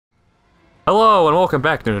Hello and welcome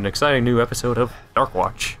back to an exciting new episode of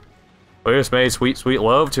Darkwatch. We just made sweet, sweet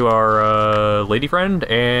love to our lady friend,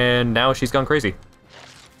 and now she's gone crazy.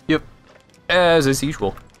 Yep. As is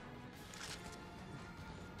usual.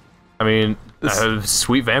 I mean,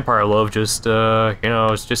 sweet vampire love just, you know,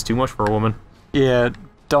 it's just too much for a woman. Yeah,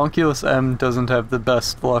 Donkulus M doesn't have the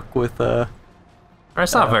best luck with,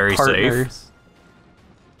 It's not very partners. safe.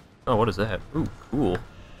 Oh, what is that? Ooh, cool.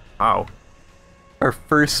 Wow. Our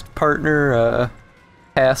first partner,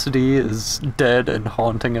 Cassidy, is dead and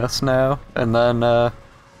haunting us now, and then,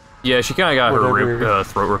 yeah, she kind of got her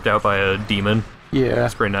throat ripped out by a demon. yeah.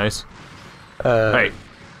 That's pretty nice. Hey.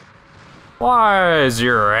 Why is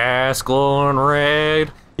your ass glowing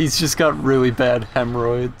red? He's just got really bad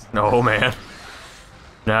hemorrhoids. Oh, man.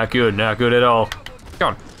 Not good at all. Come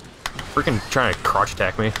on. Freaking trying to crotch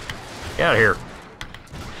attack me. Get out of here.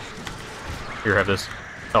 Here, have this.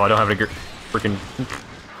 Oh, I don't have any freaking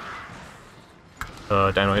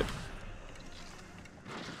dynamite.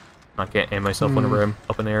 I can't aim myself whenever I'm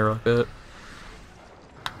up in the air like that.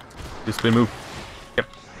 Do spin move. Yep.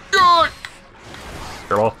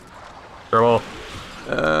 Gerbil. Gerbil.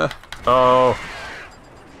 Oh.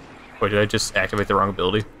 Wait, did I just activate the wrong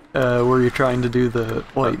ability? Were you trying to do the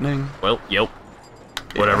lightning? Well, yep.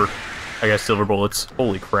 Whatever. I got silver bullets.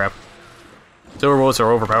 Holy crap. Silver bullets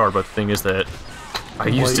are overpowered, but the thing is that I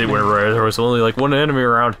used it whenever there was only like one enemy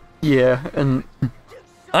around. Yeah, and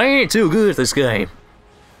I ain't too good at this game.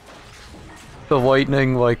 the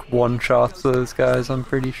lightning, like, one-shots those guys, I'm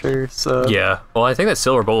pretty sure, so... Yeah, well, I think that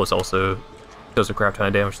silver bullets also does a crap ton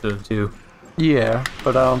of damage to them, too. Yeah,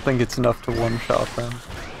 but I don't think it's enough to one-shot them.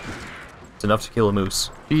 It's enough to kill a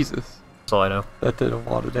moose. Jesus. That's all I know. That did a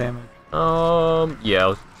lot of damage.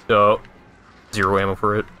 Yeah, so... 0 ammo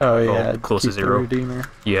for it. Oh, yeah. Close to keep the 0. Redeemer.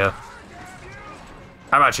 Yeah.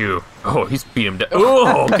 How about you? Oh, he's beat him down.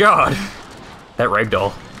 Oh, God! That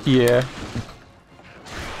ragdoll. Yeah.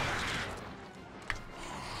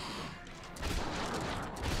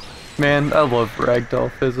 Man, I love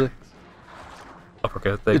ragdoll physics.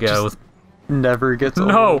 Uppercut that It guy just with... never gets old.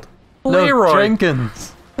 No! Leroy! No,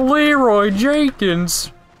 Jenkins! Leroy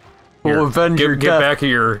Jenkins! We'll avenge your get death. back in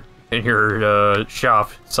your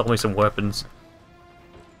shop. Sell me some weapons.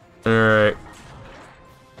 Alright.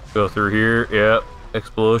 Go through here. Yep.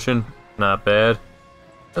 Explosion. Not bad.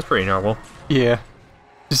 That's pretty normal. Yeah.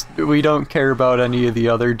 Just, we don't care about any of the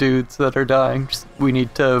other dudes that are dying. Just, we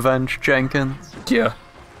need to avenge Jenkins. Yeah.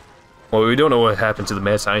 Well, we don't know what happened to the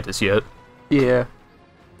mad scientist yet. Yeah.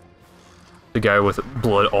 The guy with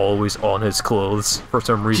blood always on his clothes for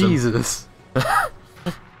some reason. Jesus. That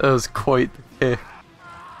was quite the kick.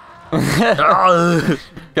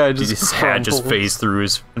 Guy just His hat just phased through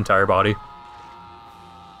his entire body.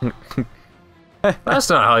 That's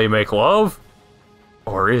not how you make love.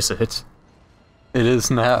 Or is it? It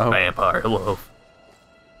is now. Vampire love.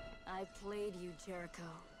 I played you, Jericho,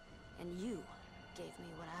 and you gave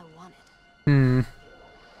me what I wanted. Hmm.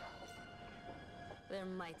 There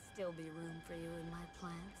might still be room for you in my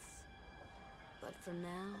plans, but for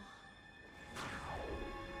now...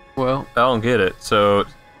 Well, I don't get it. So,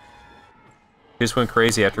 he just went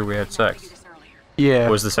crazy after we had sex. yeah.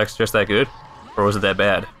 Was the sex just that good? Or was it that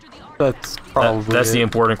bad? That's probably That's it. the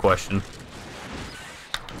important question.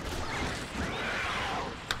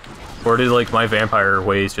 Or did, like, my vampire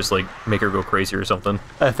ways just, like, make her go crazy or something?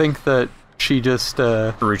 I think that she just,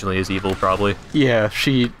 Originally is evil, probably. yeah,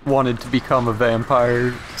 she wanted to become a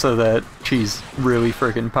vampire so that she's really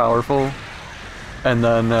freaking powerful. And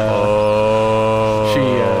then, she,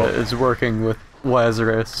 is working with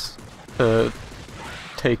Lazarus to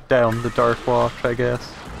take down the Darkwatch, I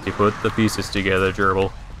guess. You put the pieces together,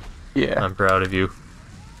 Gerbil. Yeah. I'm proud of you.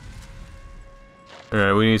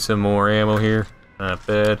 Alright, we need some more ammo here. Not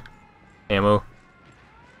bad. Ammo.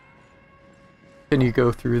 Can you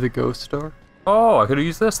go through the ghost door? Oh, I could have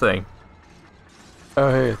used this thing. Oh,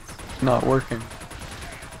 hey, it's not working.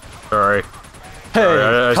 Sorry. Hey,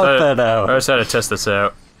 Sorry, cut that I out. just had to test this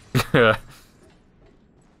out.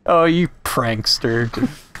 Oh, you prankster.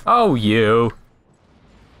 Oh, you.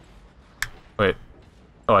 Wait.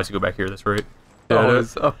 Oh, I have to go back here, that's right. Oh,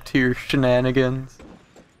 it's up to your shenanigans.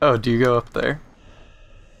 Oh, do you go up there?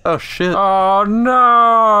 Oh, shit. Oh,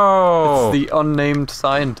 no! It's the unnamed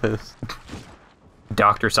scientist.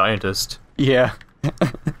 Dr. Scientist. Yeah.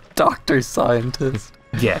 Dr. Scientist.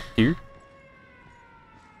 Yeah, here.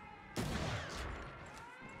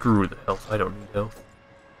 Screw the health, I don't need health.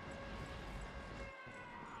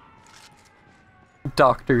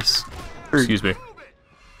 Excuse me.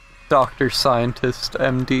 Dr. Scientist,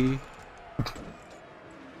 MD.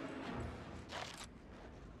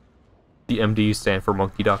 The MD stand for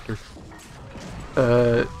Monkey Doctor.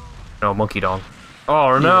 No, monkey dong.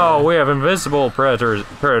 Oh no, Yeah. we have invisible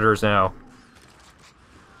predators now.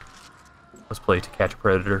 Let's play to catch a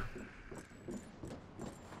predator.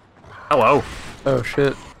 Hello. Oh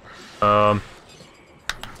shit.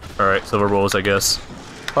 Alright, silver bowls, I guess.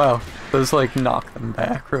 Wow, those like knock them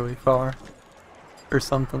back really far. Or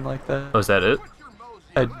something like that. Oh, is that it?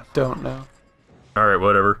 I don't know. Alright,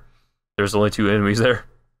 whatever. There's only 2 enemies there.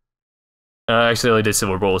 I accidentally did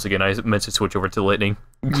silver bowls again. I meant to switch over to lightning.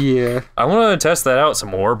 Yeah. I want to test that out some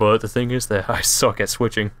more, but the thing is that I suck at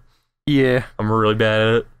switching. Yeah. I'm really bad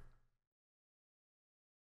at it.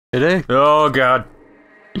 It is. Oh god.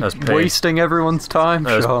 I was Wasting everyone's time,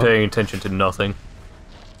 I was Sean. paying attention to nothing.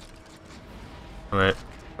 Alright,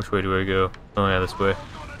 which way do I go? Oh yeah, this way.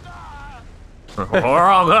 We're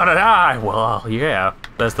all gonna die! Well, yeah,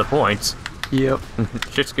 that's the point. Yep.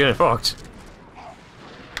 Shit's getting fucked.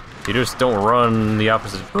 You just don't run the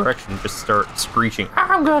opposite direction, just start screeching,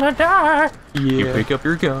 I'm gonna die! You Yeah. pick up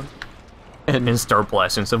your gun and start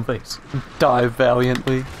blasting some face. Die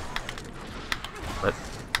valiantly. Let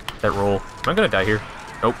that roll. Am I gonna die here?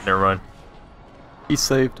 Nope, never mind. He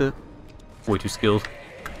saved it. Way too skilled.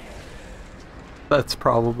 That's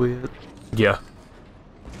probably it. Yeah.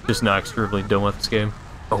 Just not extremely done with this game.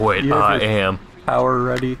 Oh wait, You I ever- am. Power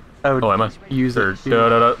ready. I would Oh, am I? use Or, it. here.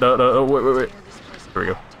 no, wait. Here we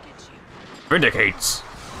go. Vindicates.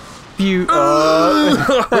 You, Well,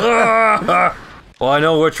 I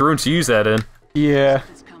know which room to use that in. yeah.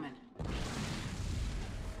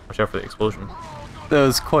 Watch out for the explosion. That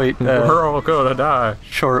was quite We're all gonna die.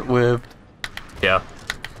 short-lived. Yeah.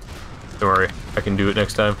 Don't worry, I can do it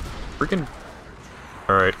next time. Freaking.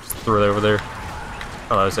 Alright, just throw that over there.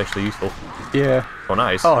 Oh, that was actually useful. Yeah. Oh,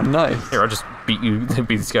 nice. Oh, nice. Here, I'll just beat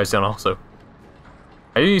these guys down also.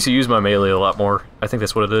 I need to use my melee a lot more. I think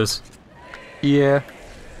that's what it is. Yeah.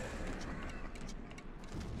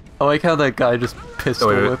 I like how that guy just pistol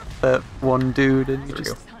wait. whipped that one dude and he There we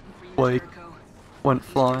just, like, went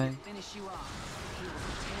flying.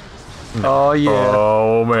 No. Oh, yeah.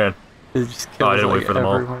 Oh, man. It just Oh, kills, I didn't like, wait for them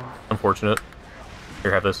everyone. all. Unfortunate.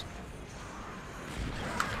 Here, have this.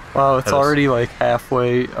 Wow, it's That is- already, like,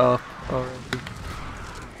 halfway up already.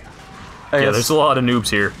 Yeah, there's a lot of noobs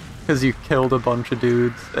here. Because you killed a bunch of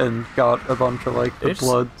dudes and got a bunch of, like, Did I the just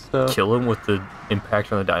blood stuff. Kill him with the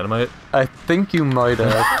impact on the dynamite? I think you might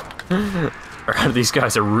have. These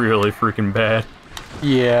guys are really freaking bad.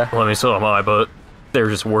 Yeah. Well, I mean, so am I, but they're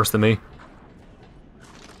just worse than me.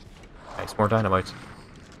 Nice, more dynamites.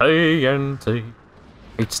 A-N-T.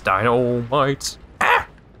 It's dynamite. Ah!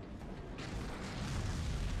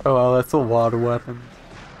 Oh, wow, that's a lot of weapons.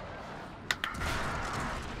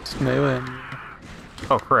 Just melee.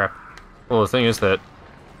 Oh, crap. Well, the thing is that...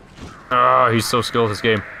 Ah, he's so skilled at this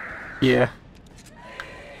game. Yeah.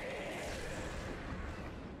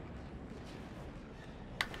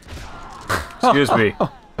 Excuse me.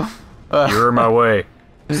 You're in my way,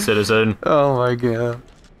 citizen. Oh my god.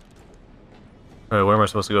 Wait, where am I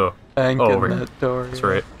supposed to go? I ain't Oh, getting over here. that door. That's yet.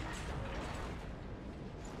 right.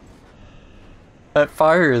 That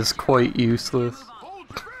fire is quite useless.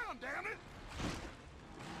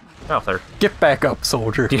 Out there. Get back up,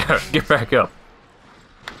 soldier. Yeah, get back up.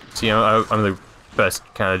 See, I'm the best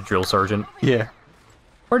kind of drill sergeant. Yeah.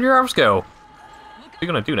 Where'd your arms go? What are you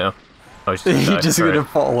gonna do now? Oh, he's He's gonna die. just All gonna right.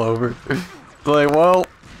 fall over. Like, well,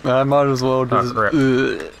 I might as well just. crap.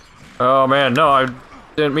 Oh man, no, I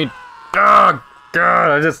didn't mean. Oh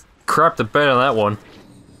god, I just crapped the bed on that one.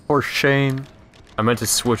 For shame. I meant to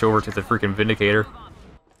switch over to the freaking Vindicator.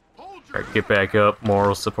 Alright, get back up,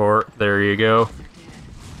 moral support. There you go.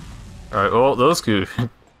 Alright, well, those two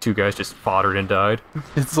guys just foddered and died.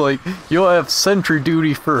 It's like, you'll have sentry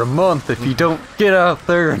duty for a month if you don't get out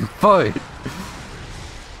there and fight.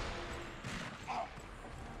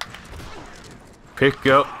 Pick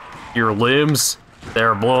up your limbs that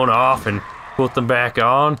are blown off and put them back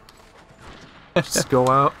on. Just go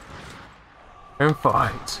out and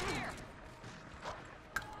fight.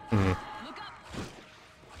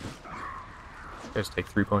 Just take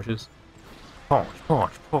 3 punches. Punch,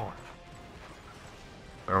 punch, punch.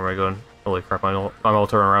 Where am I going? Holy crap, I'm all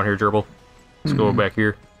turning around here, Gerbil. Let's go back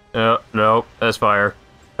here. No, that's fire.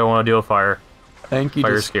 Don't want to deal with fire. I think you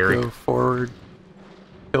Fire's just scary. go forward,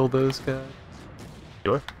 kill those guys.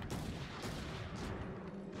 Do I?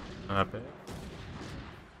 Not bad.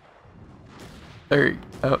 There you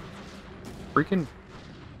go. Freaking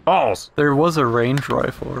balls! There was a range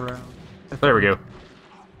rifle around. There we go.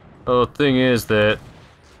 Well, the thing is that...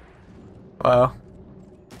 Wow.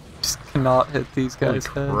 Just cannot hit these Holy guys'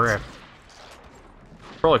 heads. crap.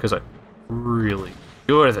 Probably because I'm really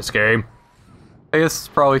good at this game. I guess it's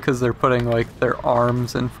probably because they're putting, like, their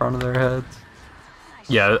arms in front of their heads.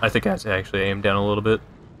 Yeah, I think I have to actually aim down a little bit.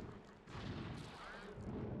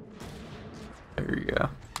 There you go.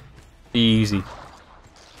 Easy.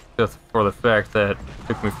 Just for the fact that it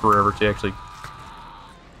took me forever to actually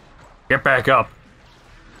get back up.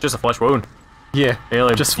 Just a flesh wound. Yeah,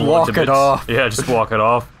 Alien just blood walk to it bits. off. Yeah, just walk it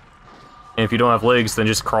off. And if you don't have legs, then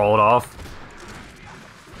just crawl it off.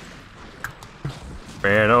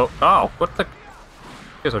 Man, oh, what the?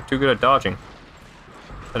 You guys are too good at dodging.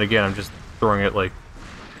 And again, I'm just throwing it like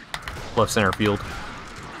left center field.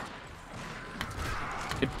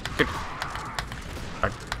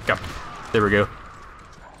 Get. There we go.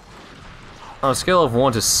 On a scale of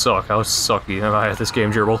 1 to suck, how sucky am I at this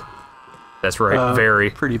game, Gerbil? That's right, very.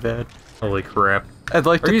 Pretty bad. Holy crap. I'd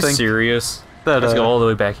like Are to you think serious? that, Let's go all the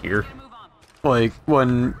way back here. like,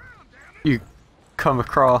 when you come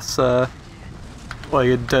across, like,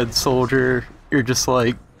 a dead soldier, you're just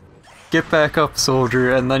like, get back up,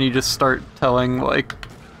 soldier, and then you just start telling, like,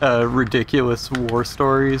 ridiculous war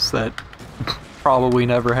stories that probably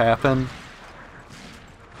never happened.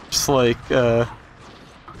 Just like, Come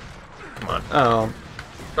on.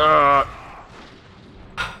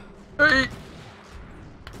 Hey.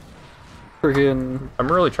 friggin',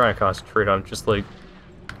 I'm really trying to concentrate on just, like,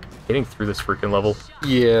 getting through this freaking level.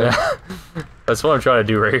 yeah. That's what I'm trying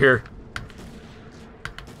to do right here.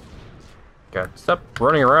 God, stop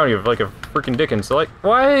running around, you like a freaking Dickens. Like,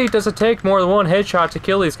 why does it take more than one headshot to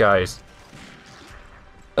kill these guys?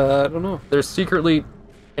 I don't know. They're secretly...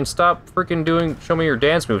 And stop freaking doing... Show me your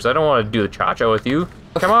dance moves. I don't want to do the cha-cha with you.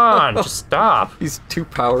 Come on, just stop. He's too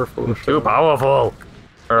powerful. Too powerful.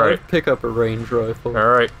 Alright. I'd pick up a range rifle.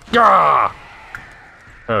 Alright. Yeah!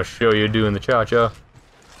 I'll show you doing the cha-cha.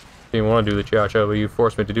 Didn't want to do the cha-cha, but you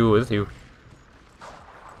forced me to do it with you.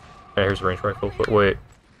 Hey, here's a range rifle, but wait.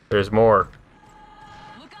 There's more.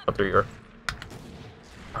 Oh, there you are.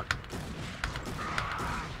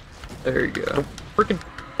 There you go. Freaking...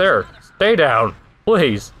 There. Stay down.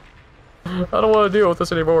 Please. I don't want to deal with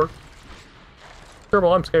this anymore.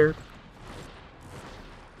 Gerbil, I'm scared.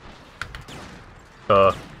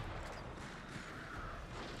 Are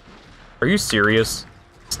you serious?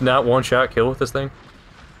 It's not one-shot kill with this thing?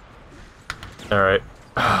 Alright.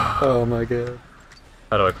 Oh my god.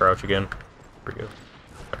 How do I crouch again? There we go.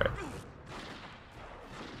 Okay.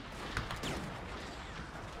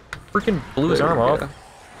 Freaking blew his arm off.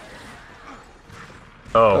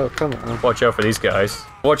 Oh, come on. watch out for these guys.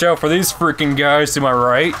 Watch out for these freaking guys to my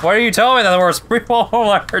right. Why are you telling me that there was people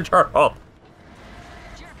over there?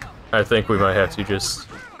 I think we might have to just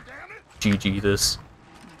GG this.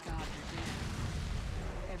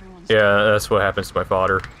 Yeah, that's what happens to my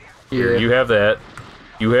fodder. Here, you have that.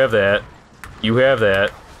 You have that. You have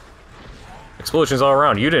that. Explosions all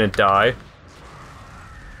around. You didn't die.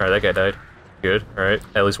 Alright, that guy died. Good. Alright,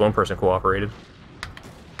 at least one person cooperated.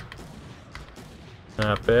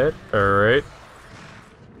 Not bad. Alright.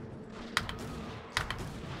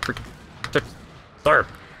 There.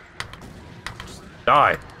 Just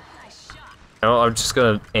die. No, I'm just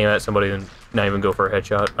gonna aim at somebody and not even go for a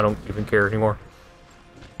headshot. I don't even care anymore.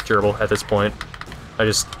 Gerbil at this point. I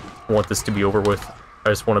just want this to be over with. I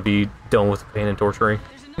just want to be done with the pain and torturing.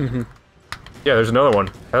 Mm-hmm. Yeah, there's another one.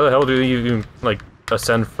 How the hell do you, like,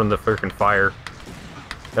 ascend from the freaking fire?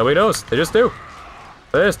 Nobody knows. They just do.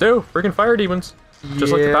 They just do. Freaking fire demons.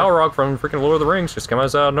 Just like the Balrog from freaking Lord of the Rings, just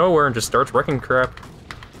comes out of nowhere and just starts wrecking crap.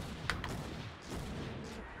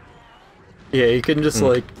 Yeah, you can just,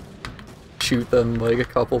 like, shoot them, like, a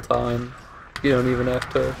couple times. You don't even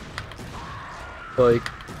have to, like,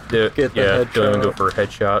 get the headshot. Don't even go for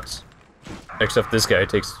headshots. Except this guy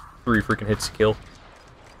takes 3 freaking hits to kill.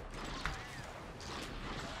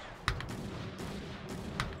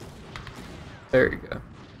 There you go.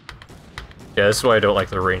 Yeah, this is why I don't like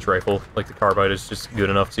the range rifle. Like, the carbide is just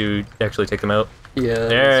good enough to actually take them out. Yeah,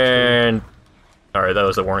 and... Alright, that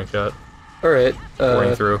was a warning shot. Alright,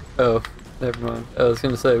 Warning through. Oh, never mind. I was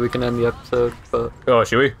gonna say we can end the episode, but... Oh,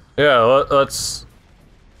 should we? Yeah, let's...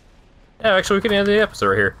 Yeah, actually, we can end the episode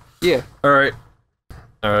right here. Yeah. Alright.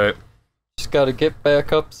 Alright. Just gotta get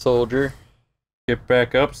back up, soldier. Get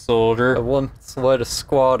back up, soldier. I once led a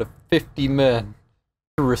squad of 50 men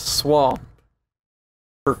through a swamp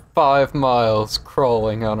for 5 miles,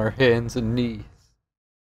 crawling on our hands and knees.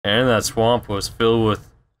 And that swamp was filled with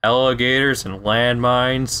alligators and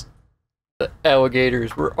landmines. The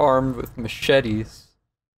alligators were armed with machetes,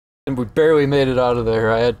 and we barely made it out of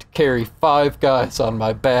there. I had to carry 5 guys on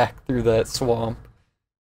my back through that swamp.